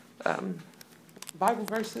um, Bible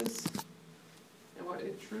verses and what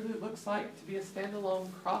it truly looks like to be a standalone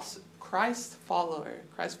Christ follower.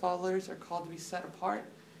 Christ followers are called to be set apart,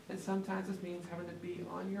 and sometimes this means having to be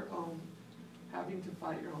on your own, having to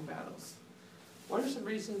fight your own battles. What are some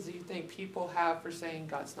reasons that you think people have for saying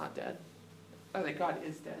God's not dead? Or that God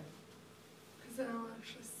is dead? Because they don't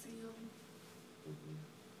actually see him.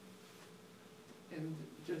 And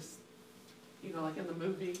just, like in the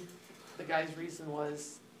movie, the guy's reason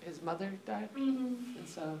was his mother died. And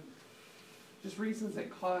so, just reasons that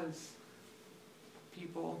cause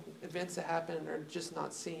people, events that happen, or just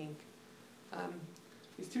not seeing.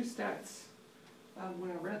 These two stats,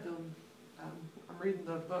 when I read them, I'm reading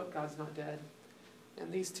the book, God's Not Dead.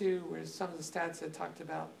 And these two were some of the stats that talked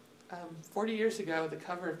about. 40 years ago, the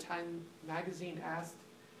cover of Time magazine asked,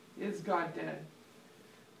 "Is God dead?"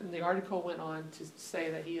 And the article went on to say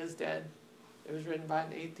that he is dead. It was written by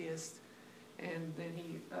an atheist. And then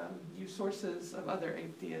he used sources of other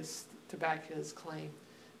atheists to back his claim,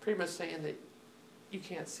 pretty much saying that you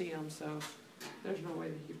can't see him, so there's no way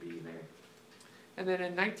that he'd be there. And then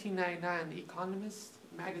in 1999, The Economist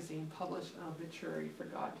magazine published an obituary for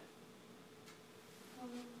God.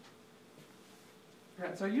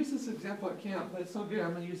 Right, so I used this example at camp, but it's so good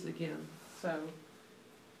I'm going to use it again. So,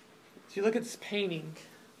 if you look at this painting,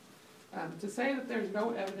 to say that there's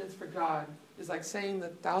no evidence for God is like saying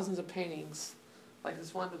that thousands of paintings, like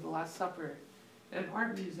this one of the Last Supper, in an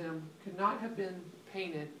art museum could not have been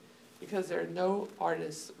painted because there are no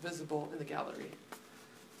artists visible in the gallery.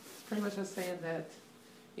 It's pretty much just saying that,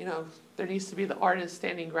 there needs to be the artist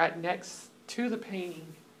standing right next to the painting.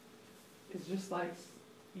 It's just like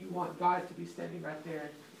you want God to be standing right there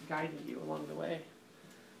guiding you along the way.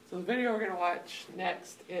 So the video we're going to watch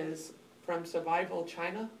next is from Survival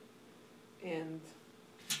China. And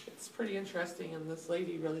it's pretty interesting, and this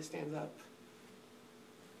lady really stands up.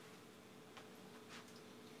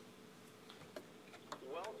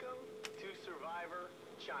 Welcome to Survivor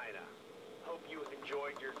China. Hope you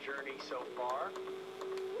enjoyed your journey so far.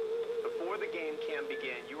 Before the game can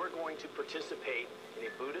begin, you are going to participate in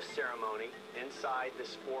a Buddhist ceremony inside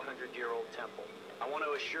this 400-year-old temple. I want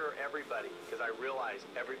to assure everybody, because I realize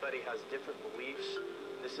everybody has different beliefs,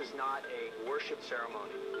 this is not a worship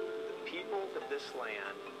ceremony. The people of this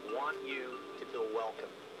land want you to feel welcome.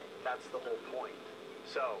 That's the whole point.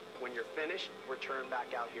 So, when you're finished, return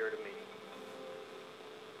back out here to me.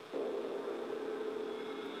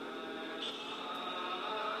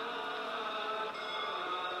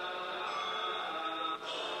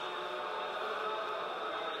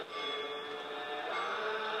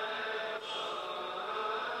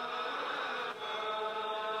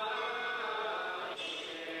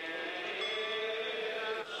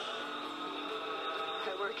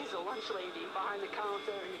 As a lunch lady behind the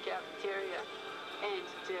counter in the cafeteria, and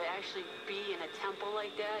to actually be in a temple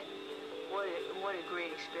like that, what a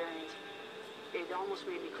great experience. It almost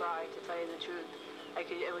made me cry, to tell you the truth.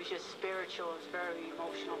 It was just spiritual. It was very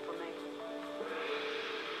emotional for me.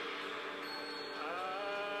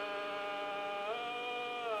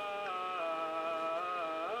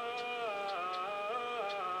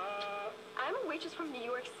 I'm a waitress from New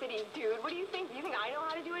York City, dude. What do you think? Do you think I know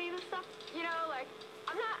how to do any of this stuff?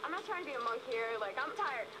 I'm not trying to be a monk here. Like, I'm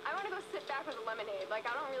tired. I want to go sit back with a lemonade. Like,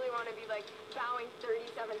 I don't really want to be, bowing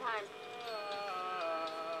 37 times.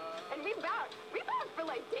 And we bowed for,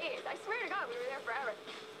 days. I swear to God, we were there forever.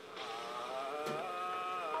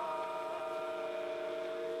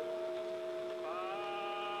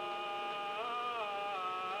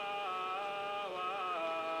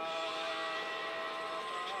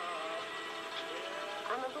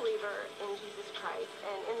 I'm a believer in Jesus Christ,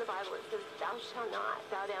 and in the Bible it says, "Thou shalt not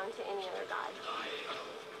bow down to any other god."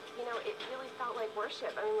 It really felt like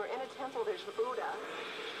worship. I mean, we're in a temple, there's the Buddha.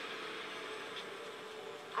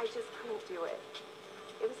 I just couldn't do it.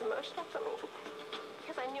 It was emotional for me,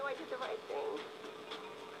 because I knew I did the right thing,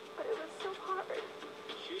 but it was so hard.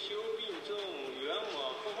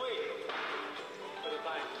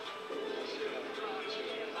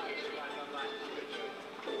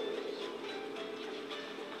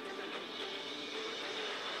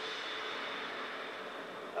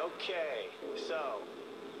 Okay, so,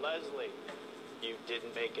 Leslie, you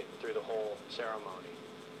didn't make it through the whole ceremony.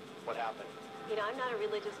 What happened? I'm not a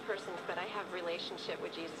religious person, but I have a relationship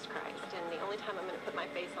with Jesus Christ, and the only time I'm going to put my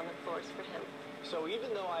face on the floor is for him. So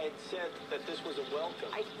even though I had said that this was a welcome...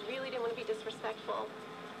 I really didn't want to be disrespectful,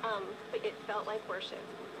 but it felt like worship.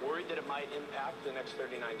 Worried that it might impact the next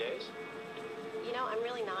 39 days? I'm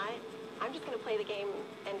really not. I'm just going to play the game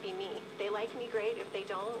and be me. If they like me, great. If they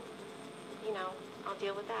don't, I'll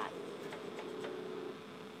deal with that.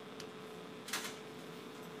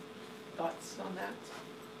 thoughts on that?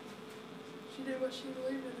 She did what she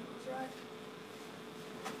believed in. It was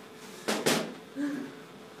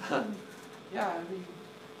right. Yeah, I mean,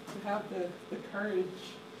 to have the courage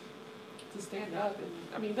to stand up. And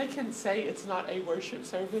I mean, they can say it's not a worship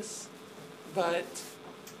service, but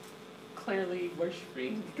clearly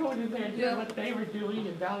worshiping, going in there and doing what they were doing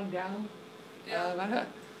and bowing down. Yeah.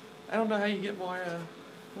 I don't know how you get more, I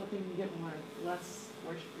don't think you get more, less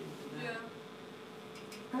worshiping than that.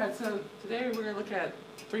 Yeah. Alright, so today we're going to look at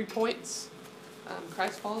 3 points.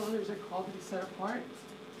 Christ followers are called to be set apart.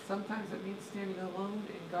 Sometimes it means standing alone,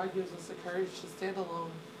 and God gives us the courage to stand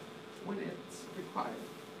alone when it's required.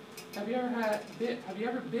 Have you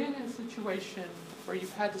ever been in a situation where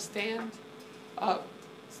you've had to stand up,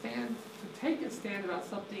 to take a stand about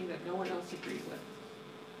something that no one else agrees with?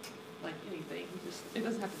 Like anything, it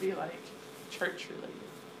doesn't have to be like church related.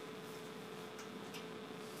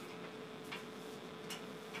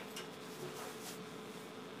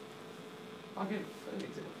 I'll give an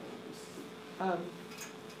example.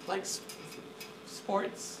 Like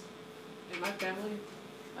sports in my family,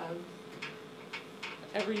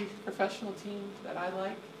 every professional team that I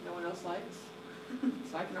like, no one else likes.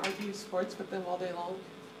 So I can argue sports with them all day long.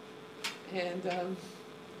 And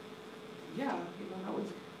yeah, that was.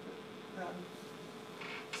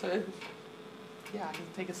 So yeah, I can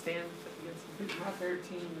take a stand against my favorite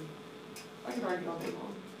team. And I can argue all day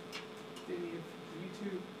long. Do any of you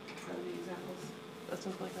two have any examples of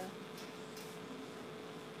something like that?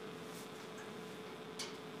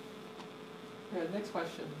 Next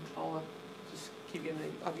question. I'll just keep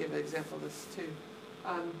giving. I'll give an example of this too.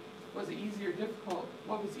 Was it easy or difficult?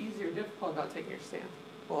 What was easy or difficult about taking your stand?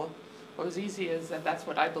 Well, what was easy is that that's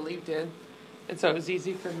what I believed in, and so it was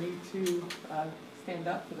easy for me to stand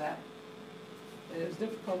up for that. And it was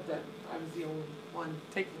difficult that I was the only one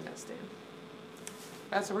taking that stand.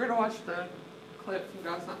 So we're going to watch the clip from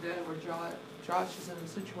God's Not Dead where Josh is in a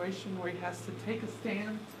situation where he has to take a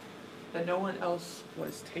stand that no one else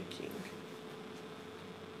was taking.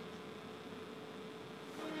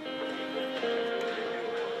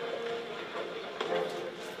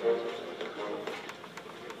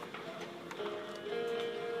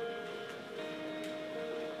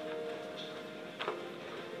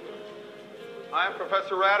 I'm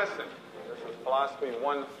Professor Radisson. This is Philosophy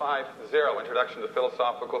 150, Introduction to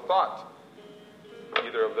Philosophical Thought.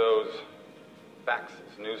 Either of those facts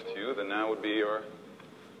is news to you, then now would be your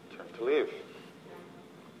turn to leave.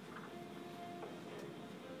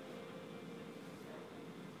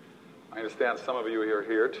 I understand some of you are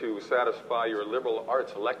here to satisfy your liberal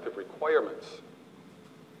arts elective requirements.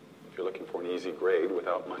 If you're looking for an easy grade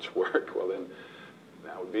without much work, well then,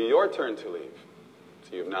 now would be your turn to leave.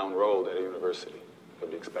 So you've now enrolled at a university. You'll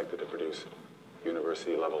be expected to produce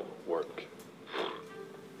university-level work.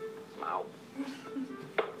 Wow.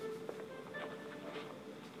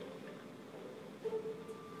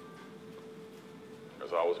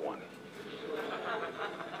 There's always one.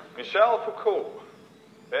 Michel Foucault,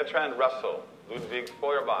 Bertrand Russell, Ludwig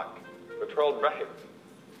Feuerbach, Bertolt Brecht,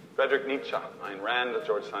 Friedrich Nietzsche, Ayn Rand,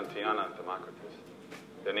 George Santayana, Democritus,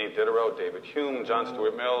 Denis Diderot, David Hume, John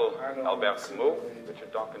Stuart Mill, Albert Camus,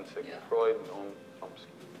 Richard Dawkins, Sigmund Freud, Noam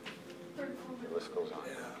Chomsky. The list goes on.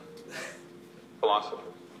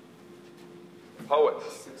 Philosophers,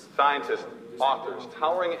 poets, scientists, authors,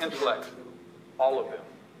 towering intellects, all of them.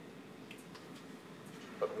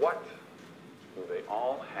 But what do they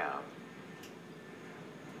all have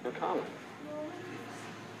in common?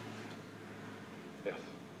 Yes?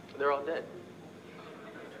 They're all dead.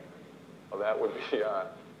 Well, that would be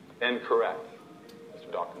incorrect.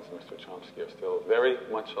 Mr. Dawkins and Mr. Chomsky are still very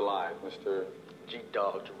much alive. Mr.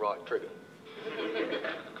 G-Dog, Gerard Trigger.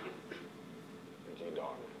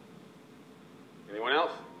 G-Dog. Anyone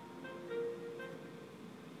else?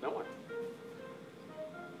 No one.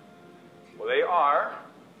 Well, they are,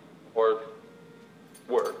 or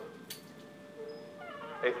were,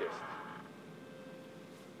 atheists.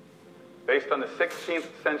 Based on the 16th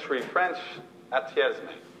century French athéisme,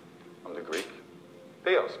 from the Greek,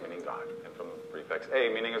 theos, meaning God, and from the prefix a,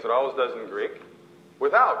 meaning as it always does in Greek,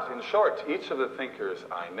 without. In short, each of the thinkers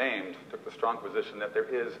I named took the strong position that there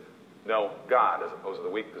is no God, as opposed to the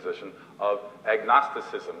weak position of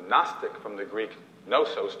agnosticism. Gnostic from the Greek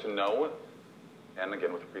gnosos, to know, and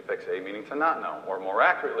again with the prefix a, meaning to not know, or more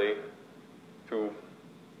accurately, to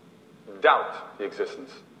doubt the existence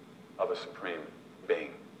of a supreme being.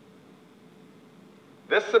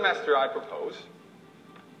 This semester I propose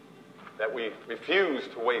that we refuse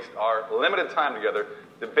to waste our limited time together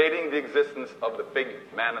debating the existence of the big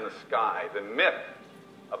man in the sky, the myth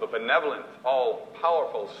of a benevolent,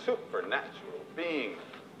 all-powerful, supernatural being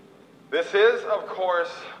This is, of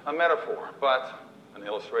course, a metaphor, but an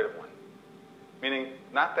illustrative one. Meaning,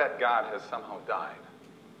 not that God has somehow died,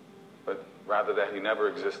 but rather that he never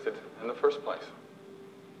existed in the first place.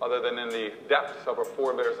 Other than in the depths of our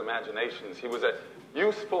forebears' imaginations, he was a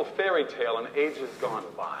useful fairy tale in ages gone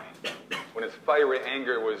by, when his fiery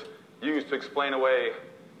anger was used to explain away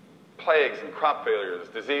plagues and crop failures,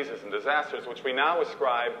 diseases and disasters, which we now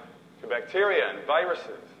ascribe to bacteria and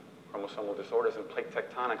viruses, chromosomal disorders and plate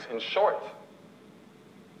tectonics. In short,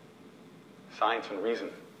 science and reason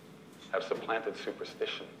have supplanted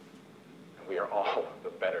superstition, and we are all the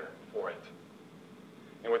better for it.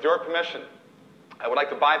 And with your permission, I would like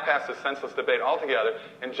to bypass this senseless debate altogether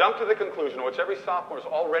and jump to the conclusion, which every sophomore is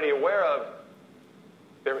already aware of: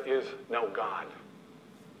 there is no God.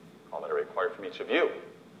 All that I require from each of you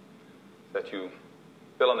is that you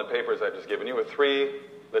fill in the papers I've just given you with 3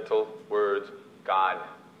 little words: God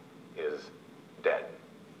is dead,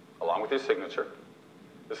 along with your signature.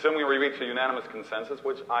 Assuming we reach a unanimous consensus,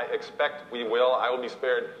 which I expect we will, I will be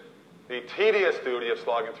spared the tedious duty of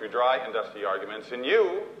slogging through dry and dusty arguments, and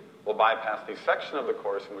you will bypass the section of the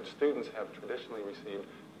course in which students have traditionally received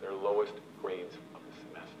their lowest grades of the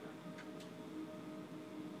semester.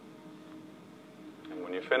 And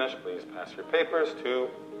when you finish, please pass your papers to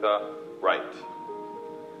the right.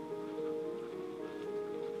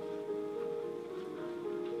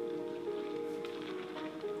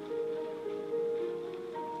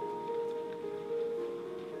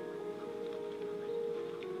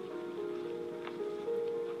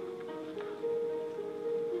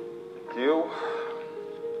 You.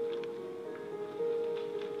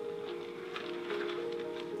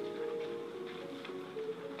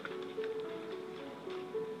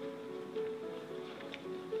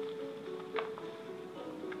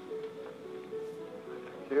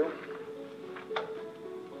 You.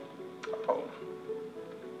 Oh.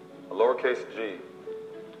 A lowercase g.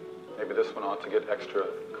 Maybe this one ought to get extra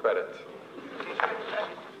credit.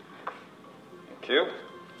 Thank you.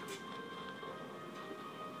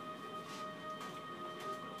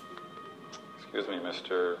 Excuse me,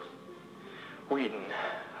 Mr. Wheaton.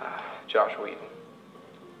 Josh Wheaton.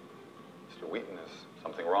 Mr. Wheaton, is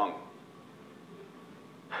something wrong?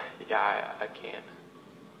 Yeah, I can't.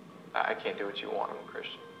 I can't do what you want. I'm a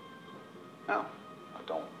Christian. No.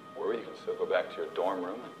 Don't worry. You can still go back to your dorm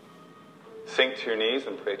room and sink to your knees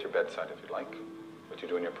and pray at your bedside if you'd like. What you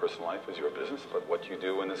do in your personal life is your business, but what you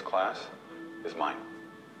do in this class is mine.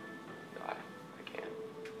 I can't.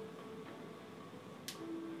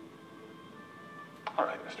 All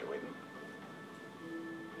right, Mr. Wheaton.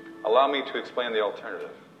 Allow me to explain the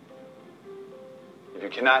alternative. If you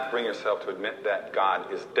cannot bring yourself to admit that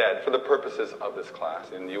God is dead for the purposes of this class,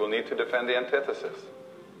 then you will need to defend the antithesis,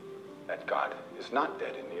 that God is not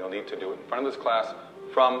dead, and you'll need to do it in front of this class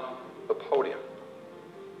from the podium.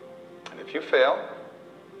 And if you fail,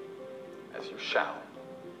 as you shall,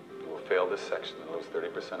 you will fail this section and lose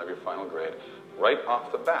 30% of your final grade right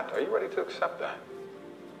off the bat. Are you ready to accept that?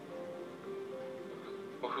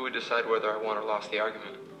 Well, who would decide whether I won or lost the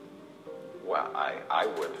argument? Well, I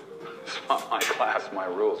would. It's not my class, my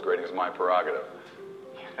rules. Grading is my prerogative.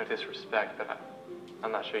 Yeah, no disrespect, but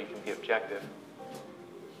I'm not sure you can be objective.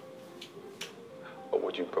 What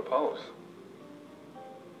would you propose?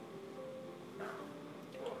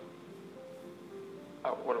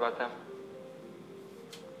 What about them?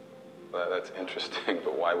 Well, that's interesting,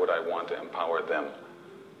 but why would I want to empower them?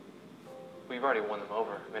 We've already won them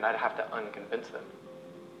over. I mean, I'd have to unconvince them.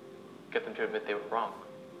 Get them to admit they were wrong.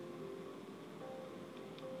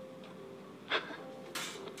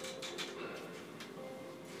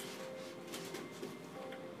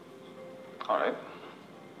 All right.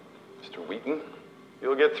 Mr. Wheaton,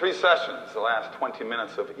 you'll get 3 sessions, the last 20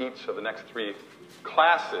 minutes of each of the next 3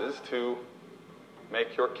 classes, to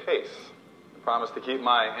make your case. I promise to keep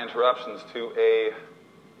my interruptions to a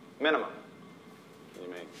minimum. You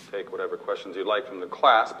may take whatever questions you'd like from the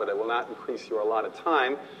class, but it will not increase your allotted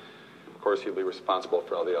time. Of course, you'll be responsible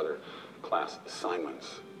for all the other class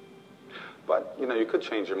assignments. But, you could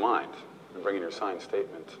change your mind and bring in your signed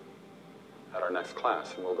statement at our next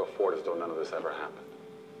class, and we'll go forward as though none of this ever happened.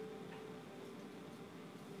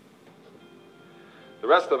 The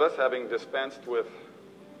rest of us, having dispensed with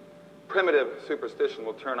primitive superstition,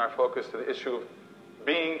 will turn our focus to the issue of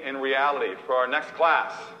being in reality for our next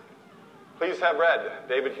class. Please have read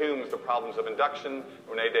David Hume's The Problems of Induction,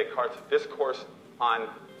 Rene Descartes' Discourse on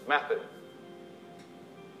Method,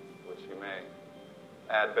 which you may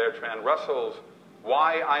add Bertrand Russell's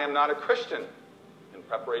Why I Am Not a Christian, in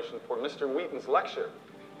preparation for Mr. Wheaton's lecture,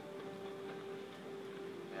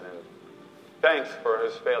 and in thanks for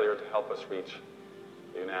his failure to help us reach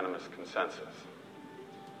Unanimous consensus.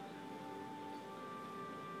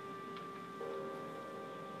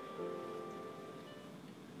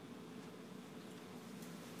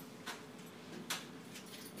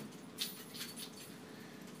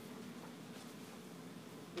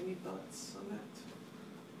 Any thoughts on that?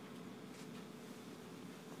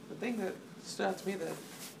 The thing that stood out to me that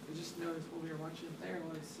I just noticed when we were watching it there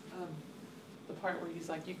was the part where he's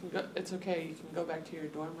like, "You can go. It's okay. You can go back to your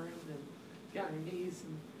dorm room and get on your knees."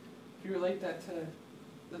 And if you relate that to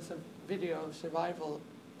this video of survival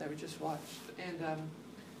that we just watched, and that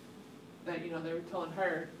they were telling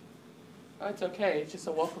her, "Oh, it's okay. It's just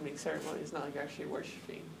a welcoming ceremony. It's not like you're actually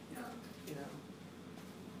worshiping." Yeah.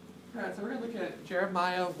 All right, so we're going to look at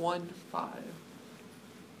Jeremiah 1:5.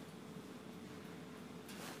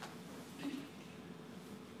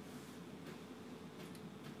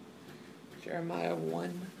 Jeremiah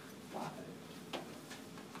 1:5.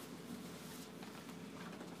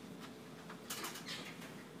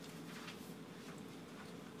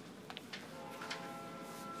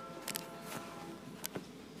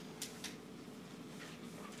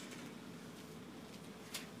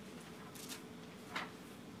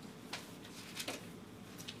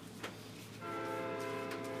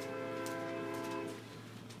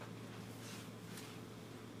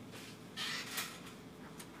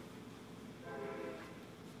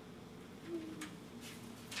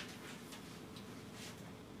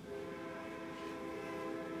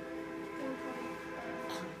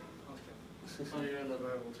 Oh, you're in the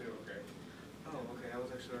Bible too, okay. Oh, okay, I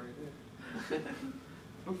was actually already there.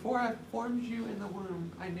 Before I formed you in the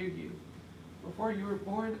womb, I knew you. Before you were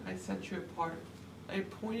born, I set you apart. I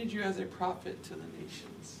appointed you as a prophet to the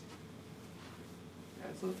nations.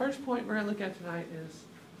 Okay, so the first point we're going to look at tonight is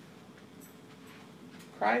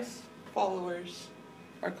Christ's followers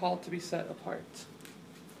are called to be set apart.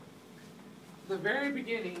 The very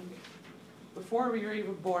beginning, before we were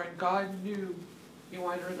even born, God knew He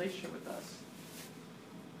wanted a relationship with us.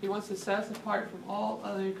 He wants to set us apart from all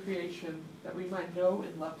other creation that we might know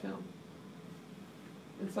and love Him.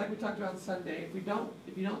 It's like we talked about on Sunday. If you don't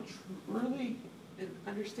truly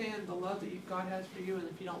understand the love that God has for you, and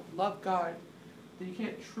if you don't love God, then you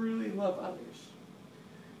can't truly love others.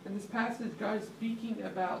 In this passage, God is speaking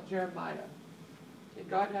about Jeremiah. And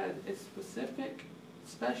God had a specific,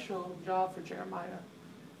 special job for Jeremiah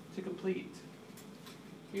to complete.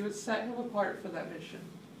 He would set him apart for that mission.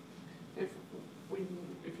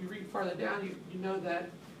 If you read farther down, you know that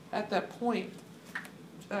at that point,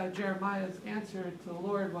 Jeremiah's answer to the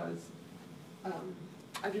Lord was,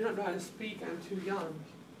 I do not know how to speak, I'm too young.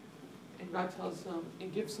 And God tells him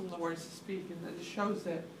and gives him the words to speak. And that just shows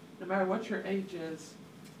that no matter what your age is,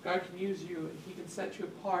 God can use you and He can set you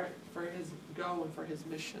apart for His go and for His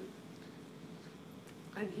mission.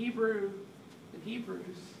 In Hebrew,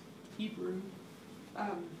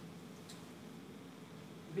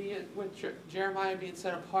 Jeremiah being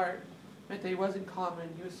set apart meant that he wasn't common.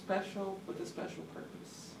 He was special with a special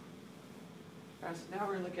purpose. All right, so now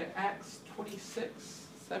we're going to look at Acts 26,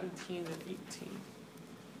 17, and 18.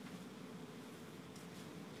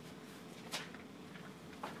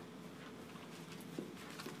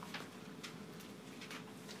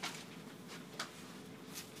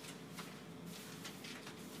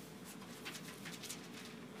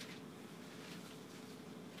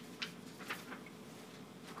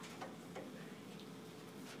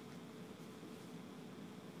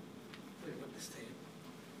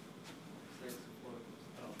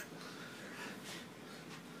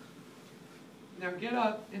 Now get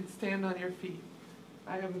up and stand on your feet.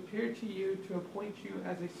 I have appeared to you to appoint you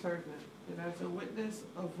as a servant and as a witness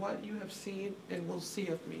of what you have seen and will see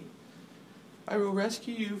of me. I will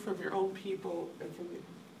rescue you from your own people and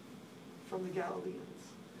from the Galileans.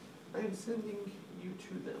 I am sending you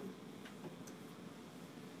to them.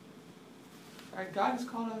 All right, God has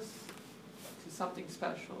called us to something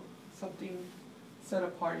special, something set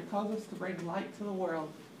apart. He calls us to bring light to the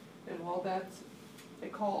world. And while they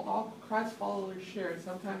call all Christ followers share,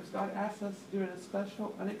 sometimes God asks us to do it in a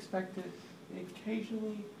special, unexpected, and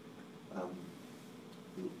occasionally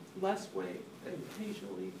less way, and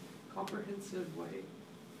occasionally comprehensive way.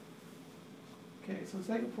 Okay, so the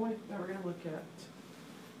second point that we're going to look at,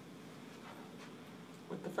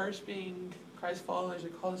 with the first being Christ followers are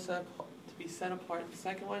called to be set apart. The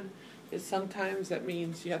second one is sometimes that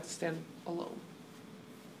means you have to stand alone.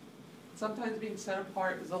 Sometimes being set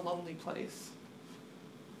apart is a lonely place.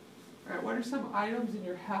 All right, what are some items in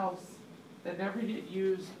your house that never get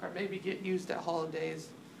used or maybe get used at holidays,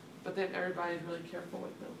 but then everybody's really careful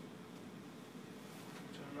with them?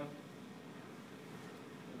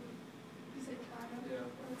 You said China? Yeah.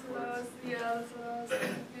 That's what I was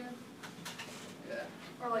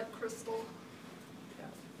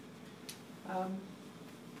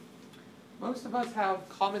Most of us have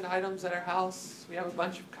common items at our house. We have a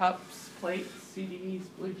bunch of cups, plates, CDs,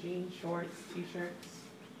 blue jeans, shorts, t-shirts.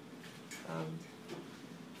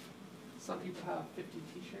 Some people have 50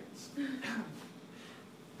 t-shirts.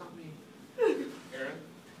 Not me. Aaron?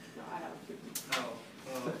 No, I have 50.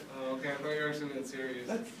 Oh, okay. I thought you were actually being serious.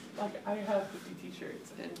 That's like I have 50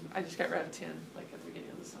 t-shirts, and I just got rid of 10 like at the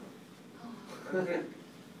beginning of the summer. Okay.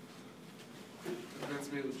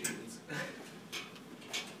 That's me with jeans.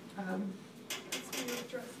 That's me with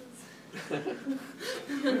dresses.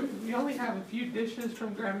 We only have a few dishes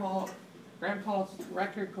from Grandpa's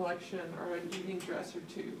record collection, or an evening dress or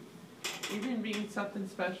two. Even being something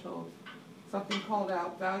special, something called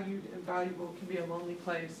out, valued, and valuable can be a lonely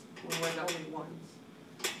place when we're the only ones.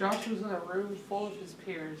 Josh was in a room full of his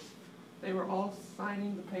peers. They were all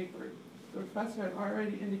signing the paper. The professor had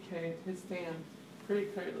already indicated his stand pretty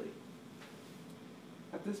clearly.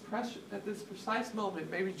 At this precise moment,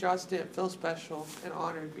 maybe Josh didn't feel special and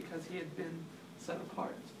honored because he had been set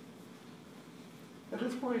apart. At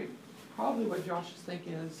this point, probably what Josh is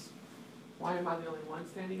thinking is, why am I the only one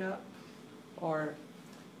standing up? Or,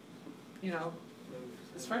 you know,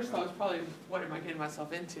 his first thought was probably, what am I getting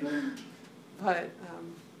myself into? But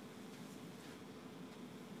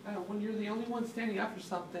when you're the only one standing up for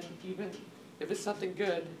something, even if it's something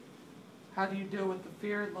good, how do you deal with the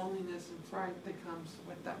fear, loneliness, and fright that comes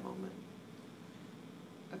with that moment?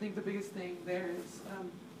 I think the biggest thing there is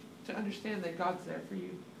to understand that God's there for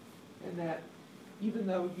you, and that even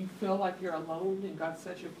though you feel like you're alone and God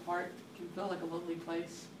sets you apart, it can feel like a lonely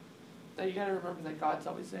place, that you got to remember that God's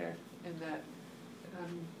always there, and that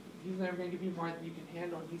He's never going to give you more than you can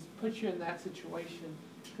handle. He's put you in that situation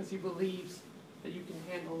because He believes that you can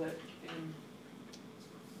handle it, and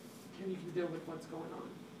you can deal with what's going on.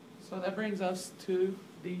 So that brings us to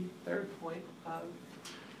the third point of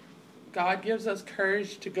God gives us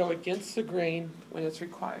courage to go against the grain when it's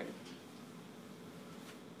required.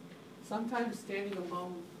 Sometimes standing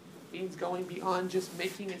alone means going beyond just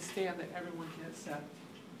making a stand that everyone can accept,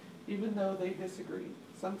 even though they disagree.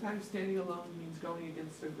 Sometimes standing alone means going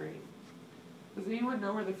against the grain. Does anyone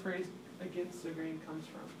know where the phrase against the grain comes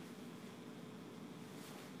from?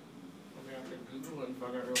 I'm going to have to Google and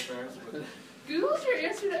find out real fast. But Google's your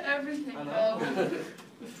answer to everything, I though. know.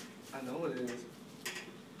 I know it is.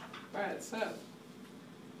 Alright, so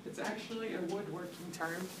it's actually a woodworking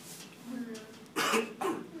term.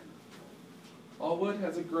 All wood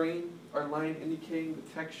has a grain or line indicating the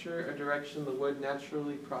texture or direction the wood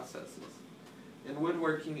naturally processes. In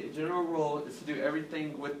woodworking, a general rule is to do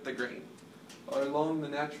everything with the grain, or along the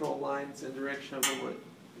natural lines and direction of the wood.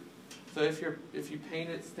 So if you paint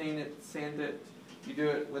it, stain it, sand it, you do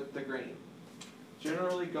it with the grain.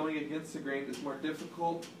 Generally, going against the grain is more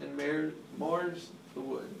difficult and mars the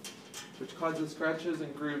wood, which causes scratches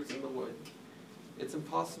and grooves in the wood. It's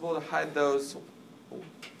impossible to hide those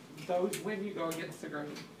when you go against the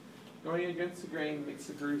grain. Going against the grain makes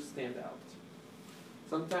the grooves stand out.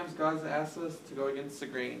 Sometimes God asks us to go against the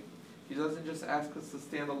grain. He doesn't just ask us to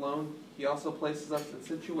stand alone. He also places us in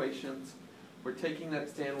situations where taking that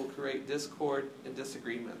stand will create discord and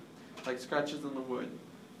disagreement, like scratches in the wood.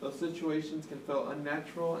 Those situations can feel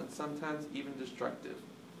unnatural and sometimes even destructive.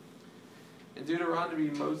 In Deuteronomy,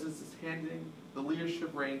 Moses is handing the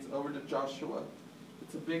leadership reins over to Joshua.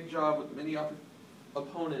 It's a big job with many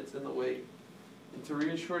opponents in the way. And to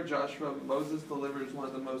reassure Joshua, Moses delivers one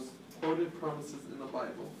of the most quoted promises in the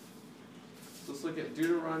Bible. So let's look at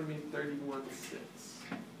Deuteronomy 31:6.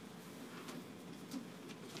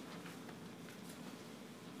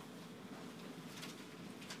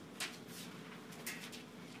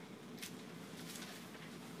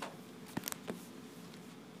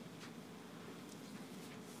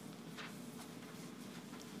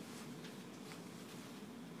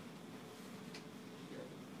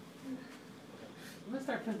 I'm going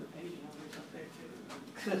to start putting the page numbers up there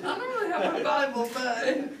too. I don't really have a Bible,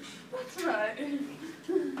 but that's right.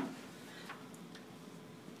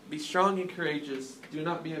 Be strong and courageous. Do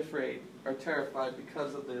not be afraid or terrified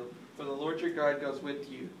because of them. For the Lord your God goes with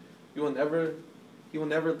you. He will never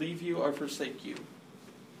leave you or forsake you.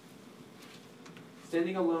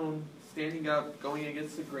 Standing alone, standing up, going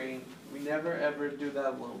against the grain, we never ever do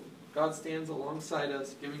that alone. God stands alongside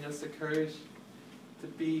us, giving us the courage to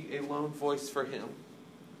be a lone voice for Him.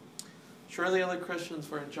 Surely other Christians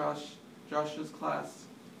were in Josh's class.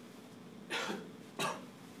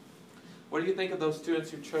 What do you think of those students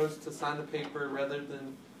who chose to sign the paper rather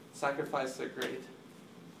than sacrifice their grade?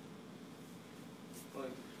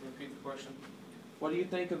 Repeat the question. What do you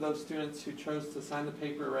think of those students who chose to sign the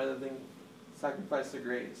paper rather than sacrifice their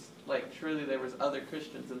grades. Like, surely there was other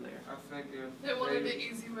Christians in there. I think if They wanted the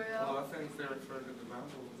easy way well, out. I think if they referred to the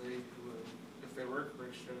Bible, they would, if they were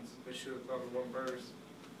Christians, they should have thought of one verse.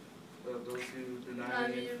 Those who deny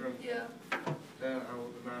me from Yeah. that, I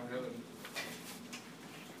will deny heaven.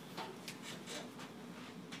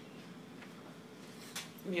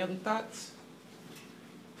 Any other thoughts?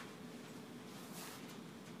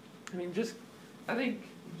 I mean, I think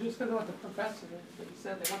just because of what the professor that he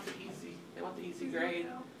said, they want the easy grade.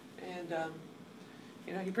 And,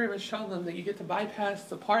 you know, you pretty much show them that you get to bypass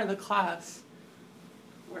the part of the class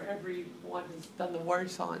where everyone has done the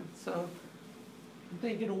worst on. So if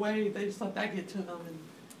they get away, they just let that get to them. And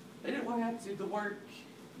they didn't want to have to do the work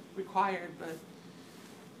required, but,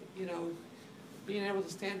 you know, being able to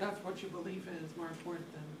stand up for what you believe in is more important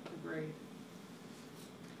than the grade.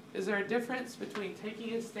 Is there a difference between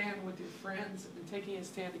taking a stand with your friends and taking a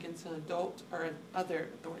stand against an adult or other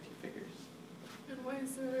authority figures? In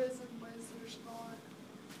ways there is, in ways there's not.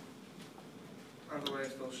 Either way,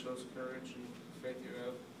 it still shows courage and faith you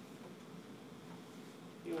have.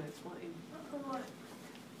 You want to explain? Like,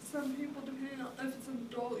 some people, depending on if it's an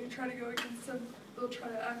adult, you try to go against them, they'll try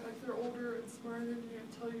to act like they're older and smarter than you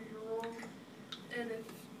and tell you you're wrong. And if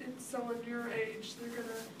it's someone your age, they're going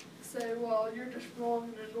to say, well, you're just wrong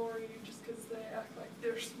and ignoring you just because they act like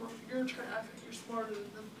they're smart. You're trying to act like you're smarter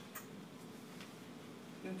than them.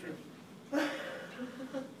 Interesting.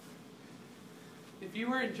 If you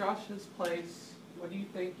were in Josh's place, what do you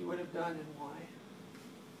think you would have done and why?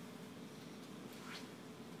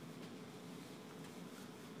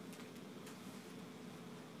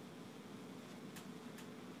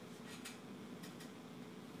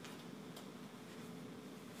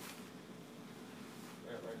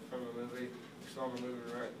 Yeah, like from a movie. You saw the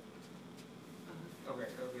movie, right? Okay,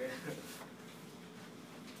 okay.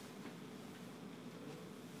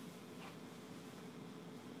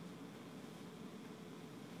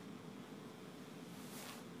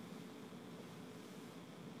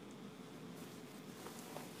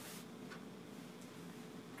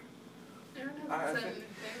 Aaron I hasn't said think-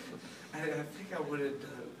 anything. I think I would have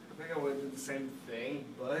done. I think I would have done the same thing,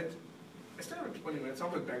 but I started with 20 minutes. I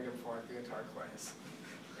would have begged him for like the entire class.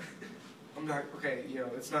 I'm like, okay,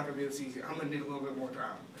 it's not gonna be this easy. I'm gonna need a little bit more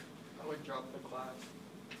time. I would drop the class.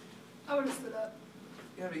 I would have stood up.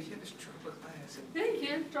 Yeah, but you can't just drop a class. Yeah, you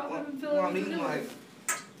can. Drop it and fill Well, it I with mean, new like,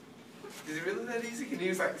 is it really that easy? Can you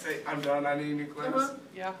just like say, I'm done. I need a new class? Uh-huh.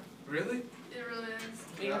 Yeah. Really? It really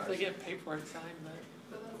is. You have to get paperwork signed, but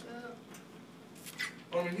But that's it.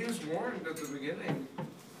 Well, I mean, he was warned at the beginning,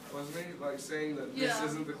 wasn't he? Like saying that this Yeah.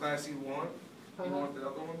 isn't the class you want. You want the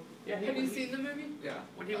other one? yeah. Have you seen the movie? Yeah.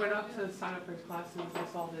 When he went up to sign up for his classes, I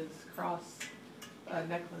saw his cross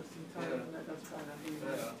necklace. He told Yeah. him that that's probably not who he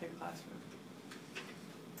was Yeah. to take a class from.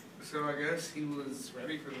 So I guess he was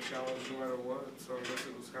ready for the challenge no matter what. So I guess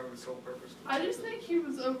it was kind of his sole purpose. I just think he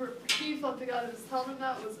thought the guy that was telling him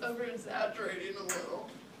that was over exaggerating a little.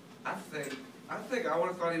 I think I would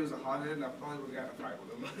have thought he was a hothead, and I probably would have gotten a fight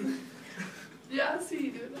with him. Yeah, I see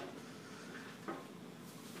you do that.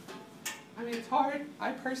 I mean, it's hard.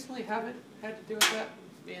 I personally haven't had to deal with that,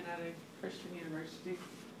 being at a Christian university,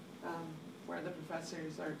 where the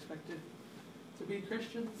professors are expected to be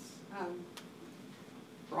Christians.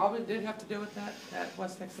 Robin did have to deal with that at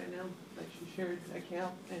West Texas A&M, like she shared at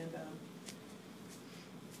camp, and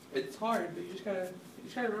it's hard, but you just gotta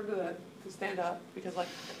remember that to stand up, because like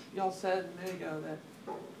y'all said a minute ago, that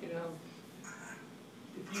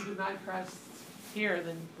if you deny Christ here,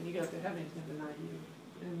 then when you get up to heaven, he's gonna deny you.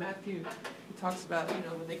 And in Matthew, he talks about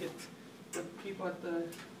when they get the people at the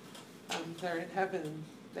they're in heaven,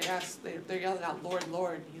 they're yelling out, "Lord,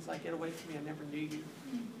 Lord!" And he's like, "Get away from me! I never knew you."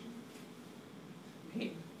 I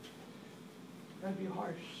mean, that'd be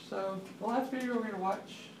harsh. So the last video we're gonna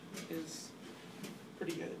watch is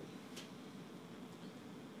pretty good.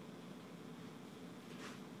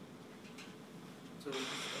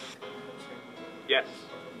 Yes.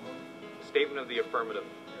 Statement of the affirmative.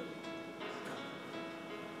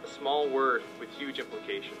 A small word with huge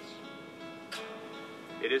implications.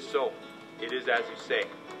 It is so. It is as you say.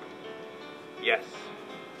 Yes.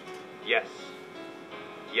 Yes.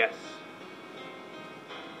 Yes.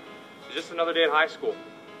 It's just another day at high school.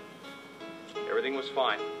 Everything was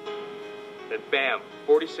fine. Then bam,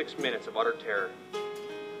 46 minutes of utter terror.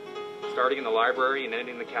 Starting in the library and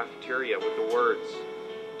ending in the cafeteria with the words,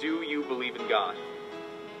 "Do you believe in God?"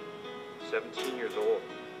 17 years old,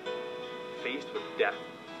 faced with death.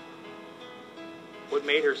 What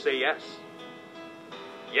made her say yes?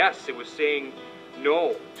 Yes, it was saying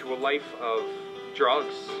no to a life of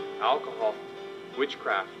drugs, alcohol,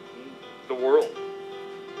 witchcraft, the world.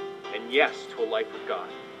 And yes to a life with God.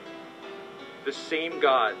 The same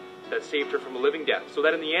God that saved her from a living death, so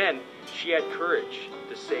that in the end, she had courage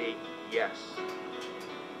to say yes.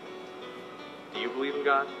 Do you believe in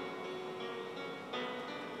God?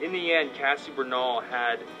 In the end, Cassie Bernal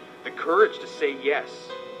had the courage to say yes.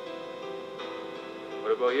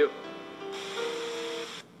 What about you?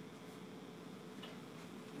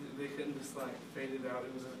 They couldn't just like fade it out.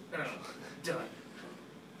 It was done.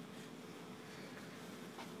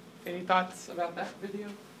 Any thoughts about that video?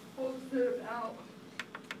 What was it about?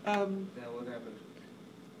 Yeah, what happened?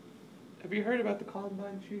 Have you heard about the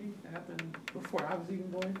Columbine shooting that happened before I was even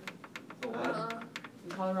born?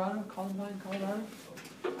 In Colorado, Columbine, Colorado.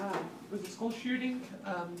 It was a school shooting.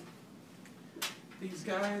 These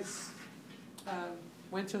guys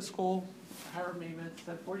went to school, however many minutes,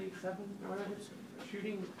 47 or whatever,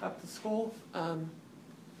 shooting up the school.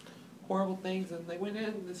 Horrible things, and they went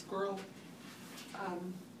in, this girl,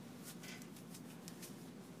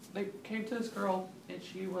 they came to this girl, and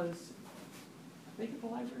she was, I think at the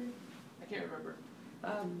library, I can't remember,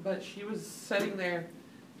 but she was sitting there,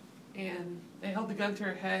 and they held the gun to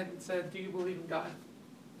her head and said, "Do you believe in God?"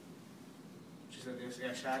 She said yes,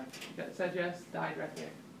 yeah, shot. She said yes, died right there.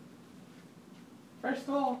 First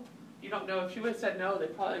of all, you don't know. If she would have said no, they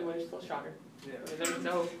probably would have still shot her. Yeah. I mean, there was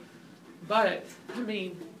no, but, I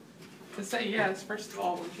mean, to say yes, first of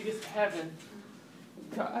all, when she gets to heaven,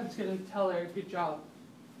 God's going to tell her, good job.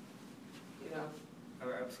 You know?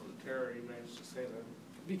 Absolute terror, you managed to say that.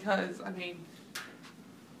 Because, I mean,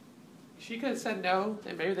 she could have said no,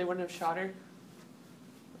 and maybe they wouldn't have shot her,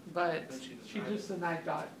 but she just denied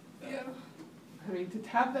God. Yeah. I mean, to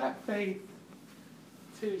have that faith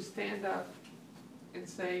to stand up and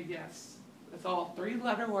say yes. That's all,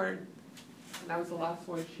 3-letter word, and that was the last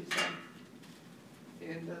word she said.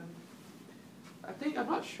 And I think, I'm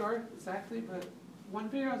not sure exactly, but one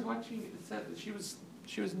video I was watching, it said that she was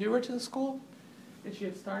newer to the school, and she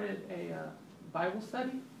had started a Bible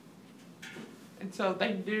study, and so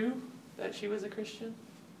they knew that she was a Christian.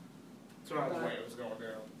 So I was the way it was going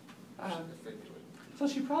down. So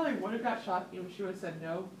she probably would have got shot, you know, if she would have said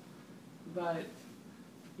no, but,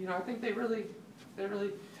 you know, I think they really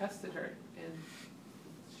tested her, and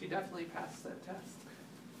she definitely passed that test.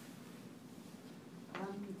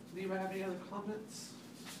 Do anybody have any other comments?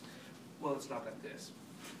 Well, it's not like this.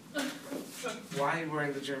 Why are you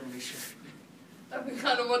wearing the Germany shirt? I've been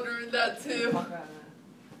kind of wondering that too.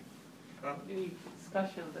 Huh? Any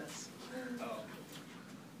discussion of this? Oh.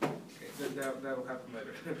 Okay, that'll happen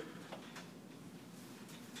later.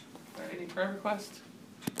 Any prayer requests?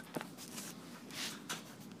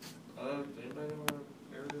 Anybody want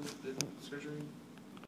to did surgery?